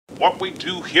What we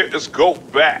do here is go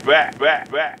back.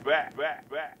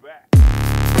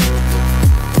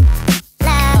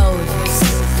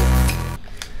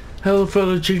 Hello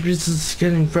fellow cheapers, this is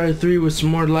Getting Friday 3 with some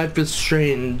more Life is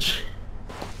Strange.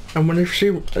 I wonder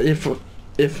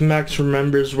if Max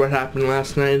remembers what happened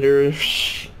last night, or if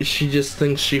she just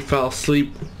thinks she fell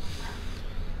asleep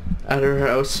at her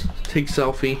house. Take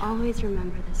selfie. Always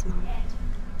remember this moment.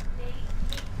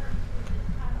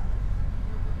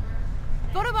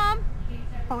 Photobomb!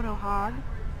 Photo hog.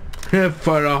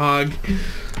 Photo hog.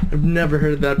 I've never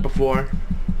heard that before.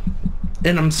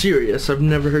 And I'm serious, I've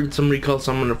never heard somebody call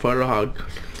someone a photo hog.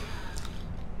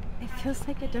 It feels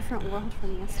like a different world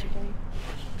from yesterday.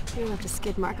 We left a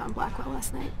skid mark on Blackwell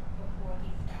last night.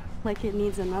 Like it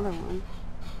needs another one.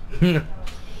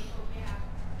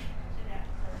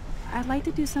 I'd like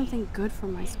to do something good for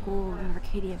my school in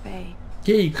Arcadia Bay.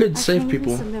 Yeah, you could save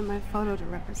people. I can't even submit my photo to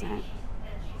represent.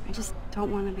 I just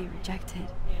don't want to be rejected.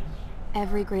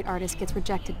 Every great artist gets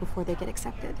rejected before they get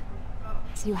accepted.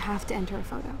 So you have to enter a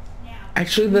photo.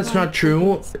 Actually, that's not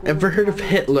true. Ever heard of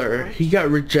Hitler? He got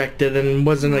rejected and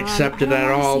wasn't accepted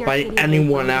at all by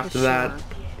anyone after that.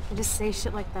 I just say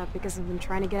shit like that because I've been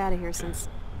trying to get out of here since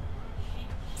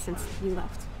you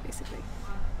left, basically.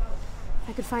 If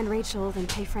I could find Rachel, then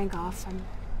pay Frank off. I'm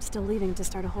still leaving to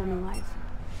start a whole new life.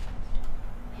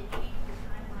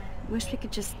 Wish we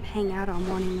could just hang out all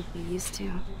morning like we used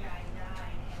to.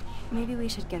 Maybe we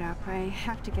should get up. I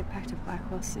have to get back to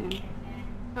Blackwell soon.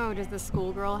 Oh, does the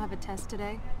schoolgirl have a test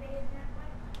today?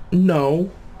 No.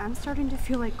 I'm starting to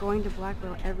feel like going to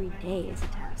Blackwell every day is a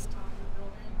test.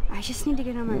 I just need to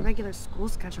get on my regular school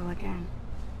schedule again.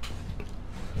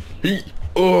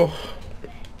 Oh.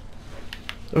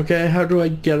 Okay, how do I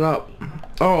get up?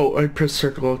 Oh, I press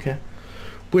circle, okay.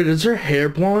 Wait, is her hair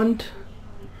blonde?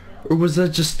 Or was that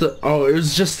just the... Oh, it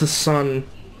was just the sun.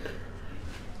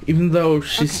 Even though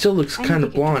she still looks kind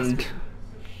of blonde.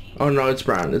 Oh no, it's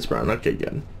brown. It's brown. Okay,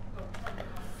 good.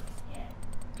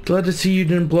 Glad to see you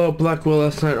didn't blow up Blackwell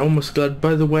last night. Almost glad.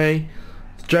 By the way,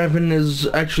 driving is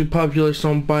actually popular, so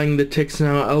I'm buying the tickets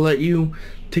now. I'll let you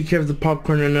take care of the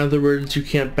popcorn. In other words, you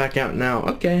can't back out now.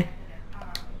 Okay.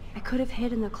 I could have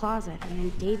hid in the closet, and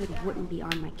then David wouldn't be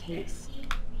on my case.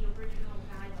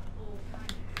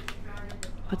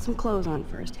 Put some clothes on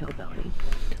first, hillbilly.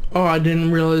 Oh, I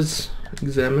didn't realize.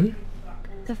 Examine.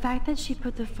 The fact that she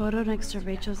put the photo next to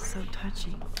Rachel's is so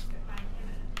touching.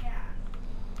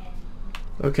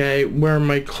 Okay, where are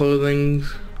my clothing?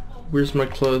 Where's my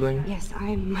clothing? Yes,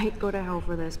 I might go to hell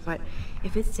for this, but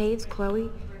if it saves Chloe,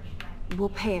 we'll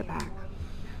pay it back.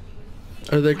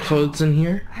 Are there clothes in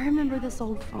here? I remember this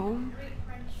old phone.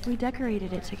 We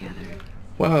decorated it together.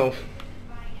 Wow.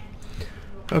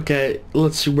 Okay,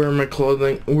 let's see, where are my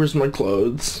clothing? Where's my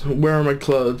clothes? Where are my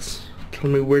clothes? Tell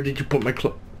me, where did you put my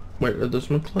clothes? Wait, are those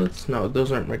my clothes? No,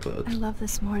 those aren't my clothes. I love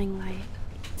this morning light.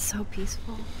 It's so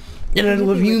peaceful. And I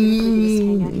love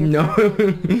you. No.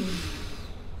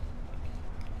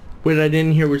 Wait, I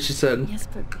didn't hear what she said. Yes,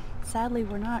 but sadly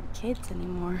we're not kids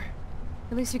anymore.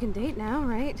 At least you can date now,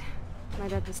 right? My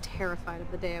dad was terrified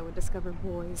of the day I would discover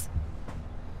boys.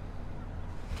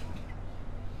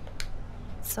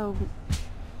 So,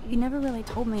 you never really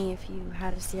told me if you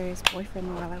had a serious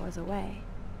boyfriend while I was away.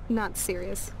 Not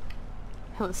serious.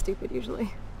 Hella stupid,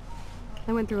 usually.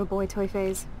 I went through a boy toy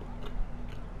phase.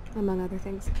 Among other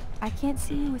things. I can't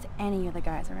see you with any of the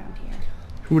guys around here.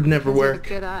 It would never work.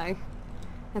 Good eye.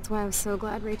 That's why I was so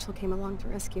glad Rachel came along to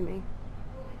rescue me.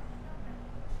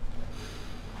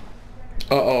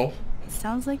 Uh-oh.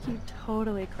 Sounds like you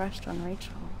totally crushed on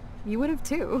Rachel. You would have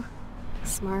too.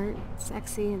 Smart,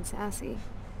 sexy, and sassy.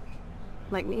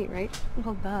 Like me, right?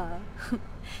 Well, duh.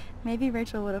 Maybe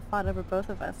Rachel would have fought over both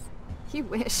of us. You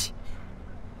wish.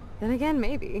 Then again,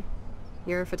 maybe.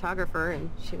 You're a photographer, and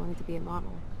she wanted to be a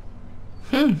model.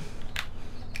 Can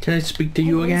I speak to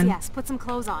you again? Yes, put some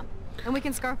clothes on. And we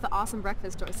can scarf the awesome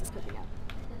breakfast Joyce is cooking up.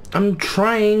 I'm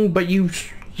trying, but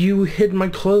you hid my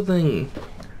clothing.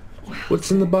 Wow.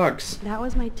 What's in the box? That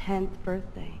was my 10th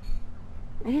birthday.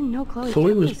 I didn't know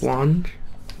Chloe was blonde.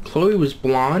 Chloe was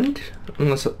blonde?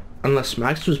 Unless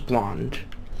Max was blonde.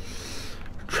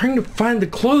 I'm trying to find the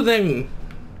clothing.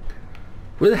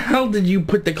 Where the hell did you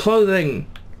put the clothing?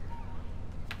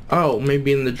 Oh,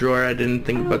 maybe in the drawer. I didn't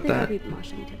think about that. I'll be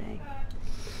washing today.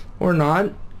 Or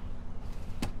not.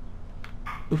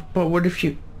 But what if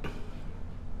you...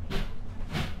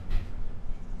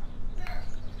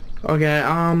 Okay,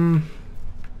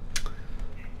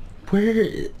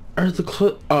 where are the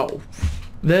clothes? Oh,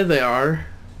 there they are.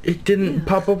 It didn't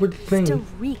pop up with the thing. It still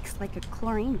reeks like a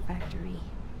chlorine factory.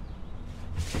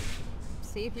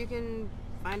 See if you can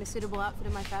find a suitable outfit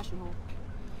in my fashion hole.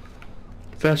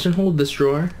 Fashion, hold this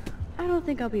drawer. I don't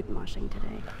think I'll be moshing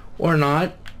today. Or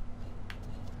not.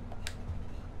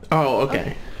 Oh,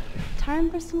 okay.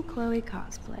 Time for some Chloe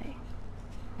cosplay.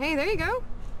 Hey, there you go.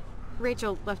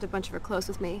 Rachel left a bunch of her clothes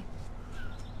with me.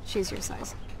 She's your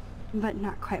size. But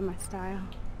not quite my style.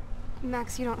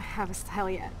 Max, you don't have a style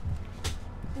yet.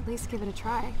 At least give it a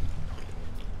try.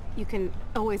 You can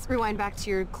always rewind back to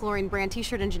your chlorine brand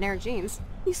t-shirt and generic jeans.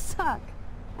 You suck.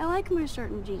 I like my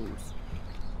shirt and jeans.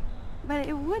 But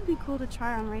it would be cool to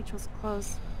try on Rachel's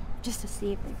clothes, just to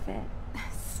see if they fit.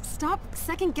 Stop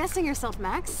second-guessing yourself,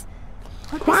 Max.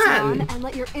 Put Come this on. on and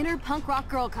let your inner punk rock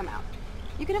girl come out.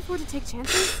 You can afford to take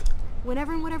chances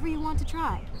whenever and whatever you want to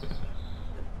try.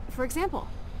 For example,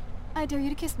 I dare you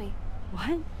to kiss me.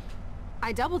 What?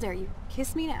 I double dare you.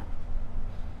 Kiss me now.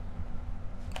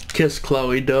 Kiss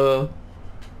Chloe, duh.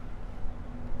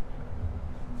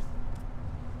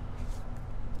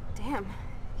 Damn,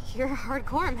 you're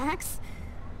hardcore, Max.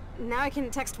 Now I can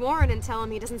text Warren and tell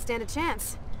him he doesn't stand a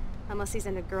chance. Unless he's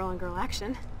into girl-on-girl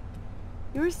action.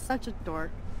 You're such a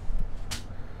dork.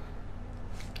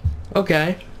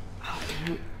 Okay. Oh,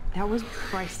 man. That was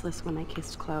priceless when I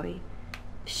kissed Chloe.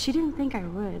 She didn't think I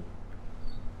would.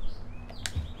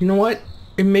 You know what?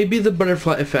 It may be the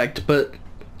butterfly effect, but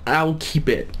I'll keep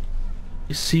it.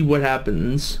 You see what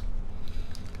happens.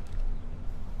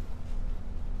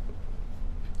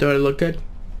 Do I look good?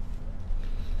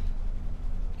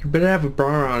 You better have a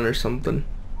bra on or something.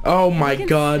 Oh my Looking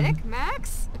god. sick,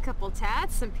 Max? A couple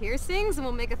tats, some piercings, and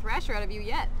we'll make a thrasher out of you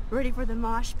yet. Ready for the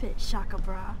mosh pit, Shaka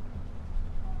Bra.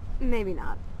 Maybe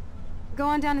not. Go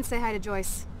on down and say hi to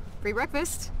Joyce. Free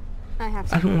breakfast. I have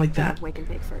to. I don't like that. Wake and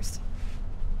bake first.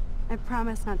 I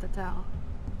promise not to tell.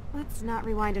 Let's not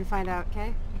rewind and find out,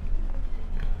 okay?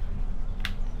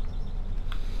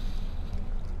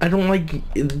 I don't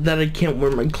like that I can't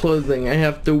wear my clothing. I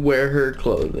have to wear her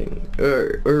clothing.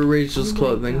 Or Rachel's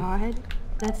clothing. Oh my god.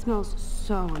 That smells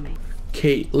so amazing.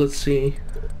 Kate, let's see.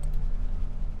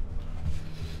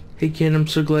 Hey Kate, I'm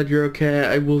so glad you're okay.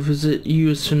 I will visit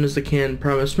you as soon as I can,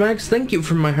 promise. Max, thank you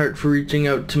from my heart for reaching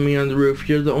out to me on the roof.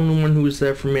 You're the only one who was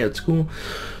there for me at school.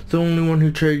 The only one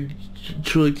who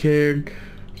truly cared.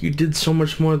 You did so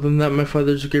much more than that. My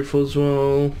father's grateful as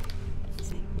well.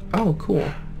 Oh,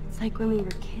 cool. It's like when we were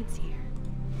kids here.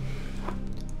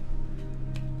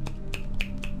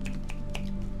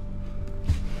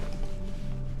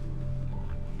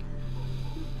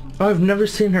 Oh, I've never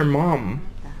seen her mom.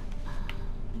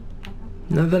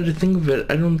 Now that I think of it,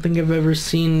 I don't think I've ever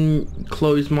seen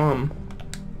Chloe's mom.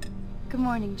 Good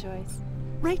morning, Joyce.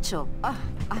 Rachel, I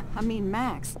mean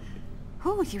Max.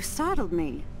 Oh, you startled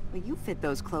me. Well, you fit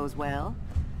those clothes well.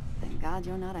 Thank God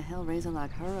you're not a hellraiser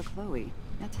like her or Chloe.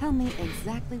 Now tell me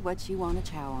exactly what you want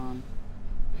to chow on.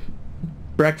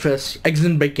 Breakfast, eggs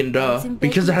and bacon, duh. Eggs and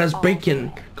Because it bacon has all bacon.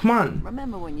 day. Come on.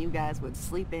 Remember when you guys would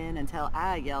sleep in until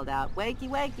I yelled out, wakey,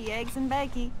 wakey, eggs and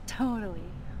bacon? Totally.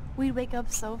 We'd wake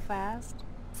up so fast.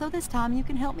 So this time you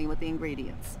can help me with the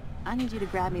ingredients. I need you to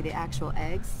grab me the actual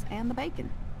eggs and the bacon.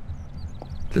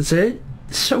 That's it?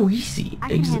 It's so easy. I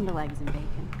can handle eggs and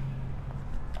bacon.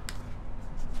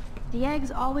 The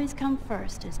eggs always come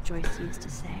first, as Joyce used to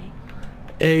say.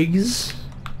 Eggs.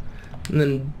 And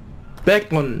then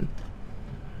bacon.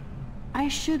 I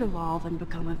should evolve and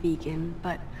become a vegan,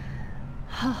 but...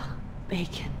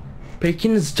 bacon.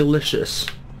 Bacon is delicious.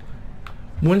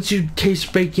 Once you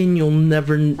taste bacon, you'll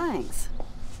never... Thanks.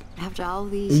 After all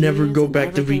these Never years go and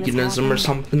back to everything that's veganism or happened,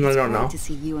 something, I it's don't great know. to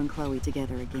see you and Chloe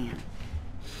together again.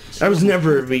 I was She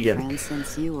never a hasn't been vegan, friends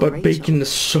since you were but Rachel. bacon is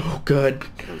so good.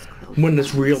 Those close When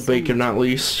it's real friends, so bacon, much. at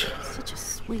least. Such a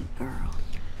sweet girl.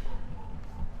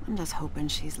 I'm just hoping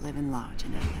she's living large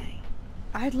in LA.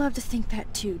 I'd love to think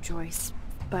that too, Joyce,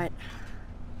 but...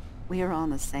 We are on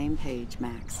the same page,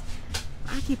 Max.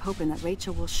 I keep hoping that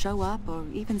Rachel will show up or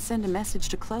even send a message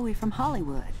to Chloe from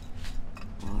Hollywood.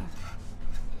 Or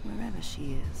wherever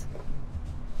she is.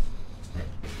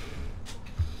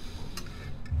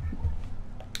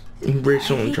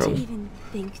 Rachel I in hate trouble. to even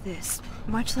think this,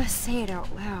 much less say it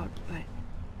out loud, but...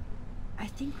 I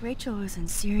think Rachel is in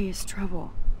serious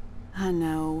trouble. I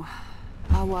know.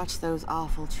 I watch those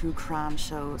awful true crime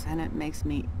shows, and it makes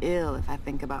me ill if I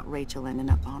think about Rachel ending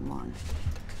up on one.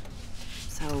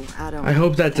 So I don't... I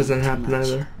hope that think doesn't too happen much.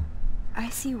 either. I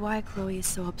see why Chloe is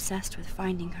so obsessed with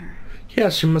finding her. Yeah,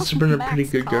 she must have been a pretty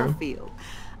Max good girl. Caulfield,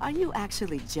 are you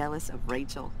actually jealous of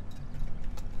Rachel?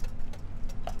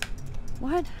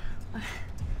 What?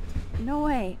 No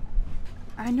way.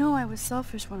 I know I was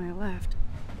selfish when I left.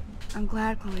 I'm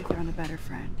glad Chloe found a better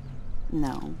friend.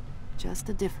 No, just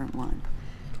a different one.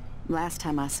 Last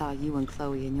time I saw you and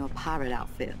Chloe in your pirate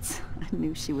outfits, I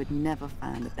knew she would never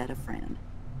find a better friend.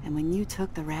 And when you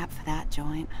took the rap for that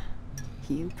joint,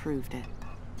 you proved it.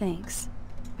 Thanks.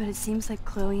 But it seems like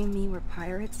Chloe and me were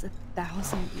pirates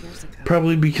 1,000 years ago.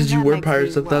 Probably because And you that were makes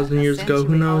pirates you, 1,000 what, years ago. Who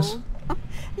century knows? old?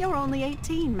 You're only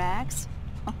 18, Max.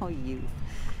 Oh, youth.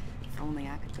 If only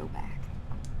I could go back.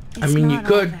 I It's mean, you not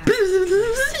all could.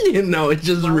 that. No, it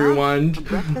just Well, rewind. a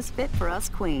breakfast fit for us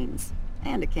queens.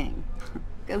 And a king.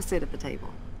 Go sit at the table.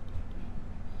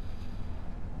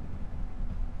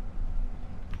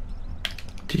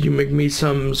 Did you make me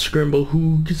some scramble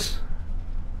hoogs?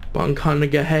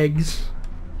 Bonkanaga hags?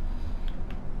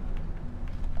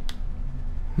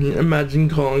 Imagine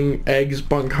calling eggs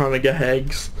Bonkanaga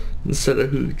hags instead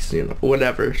of hoogs, you know,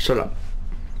 whatever, shut up.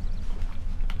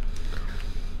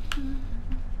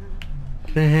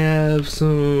 Can I have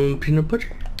some peanut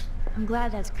butter? I'm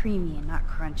glad that's creamy and not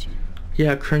crunchy.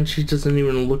 Yeah, crunchy doesn't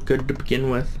even look good to begin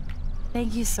with.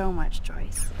 Thank you so much,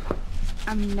 Joyce.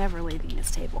 I'm never leaving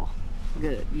this table.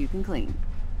 Good, you can clean.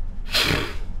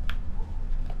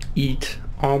 Eat.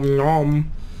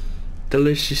 Nom.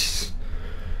 Delicious.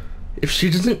 If she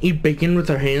doesn't eat bacon with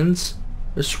her hands,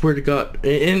 I swear to God.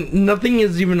 And nothing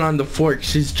is even on the fork.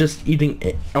 She's just eating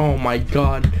it. Oh my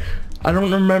God. I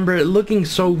don't remember it looking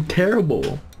so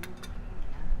terrible.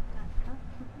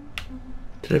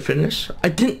 Did I finish? I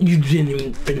didn't. You didn't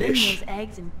even finish. Those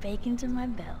eggs and bacon to my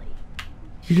belly.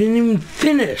 You didn't even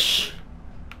finish.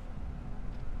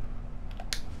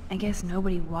 I guess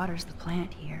nobody waters the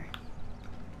plant here.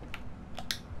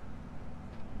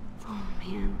 Oh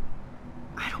man,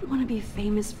 I don't want to be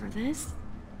famous for this.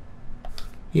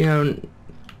 Yeah,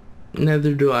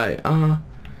 neither do I.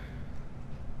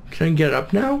 Can I get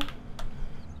up now?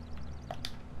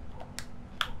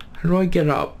 How do I get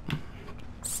up?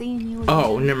 Seeing you again.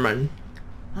 Oh, never mind.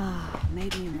 Ah,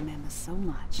 made me remember so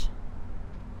much.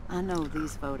 I know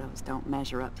these photos don't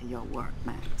measure up to your work,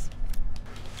 Max.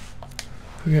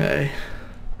 Okay.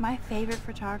 My favorite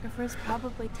photographers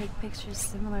probably take pictures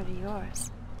similar to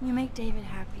yours. You make David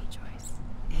happy, Joyce.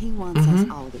 He wants us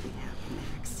all to be happy,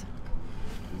 Max.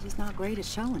 He's just not great at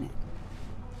showing it.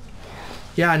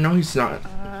 Yeah, no, he's not.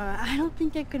 I don't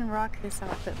think I can rock this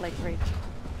outfit like Rachel.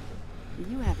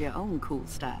 You have your own cool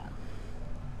style.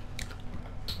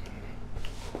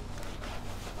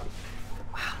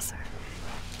 Wow, sir.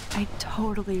 I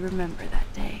totally remember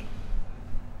that day.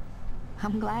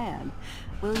 I'm glad.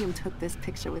 William took this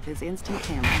picture with his instant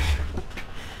camera.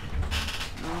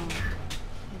 Oh,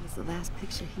 it was the last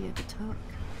picture he ever took.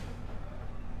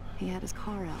 He had his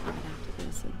car out right after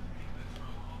this, and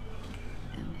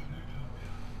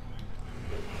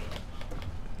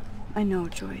I know,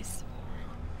 Joyce.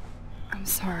 I'm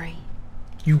sorry.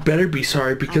 You better be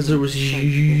sorry because it was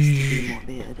you.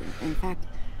 In fact,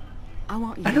 I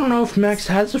want you. I don't know if Max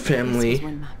has a This was family.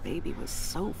 when my baby was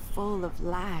so full of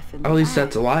life and At least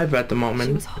that's life. alive at the She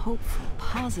moment. was hopeful,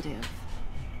 positive,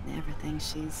 everything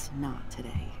she's not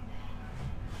today.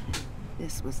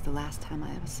 This was the last time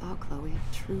I ever saw Chloe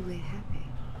truly happy.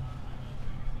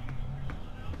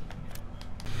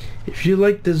 If you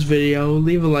liked this video,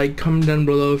 leave a like, comment down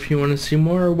below if you want to see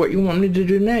more or what you want me to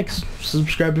do next.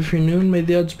 Subscribe if you're new, and may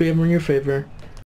the odds be ever in your favor.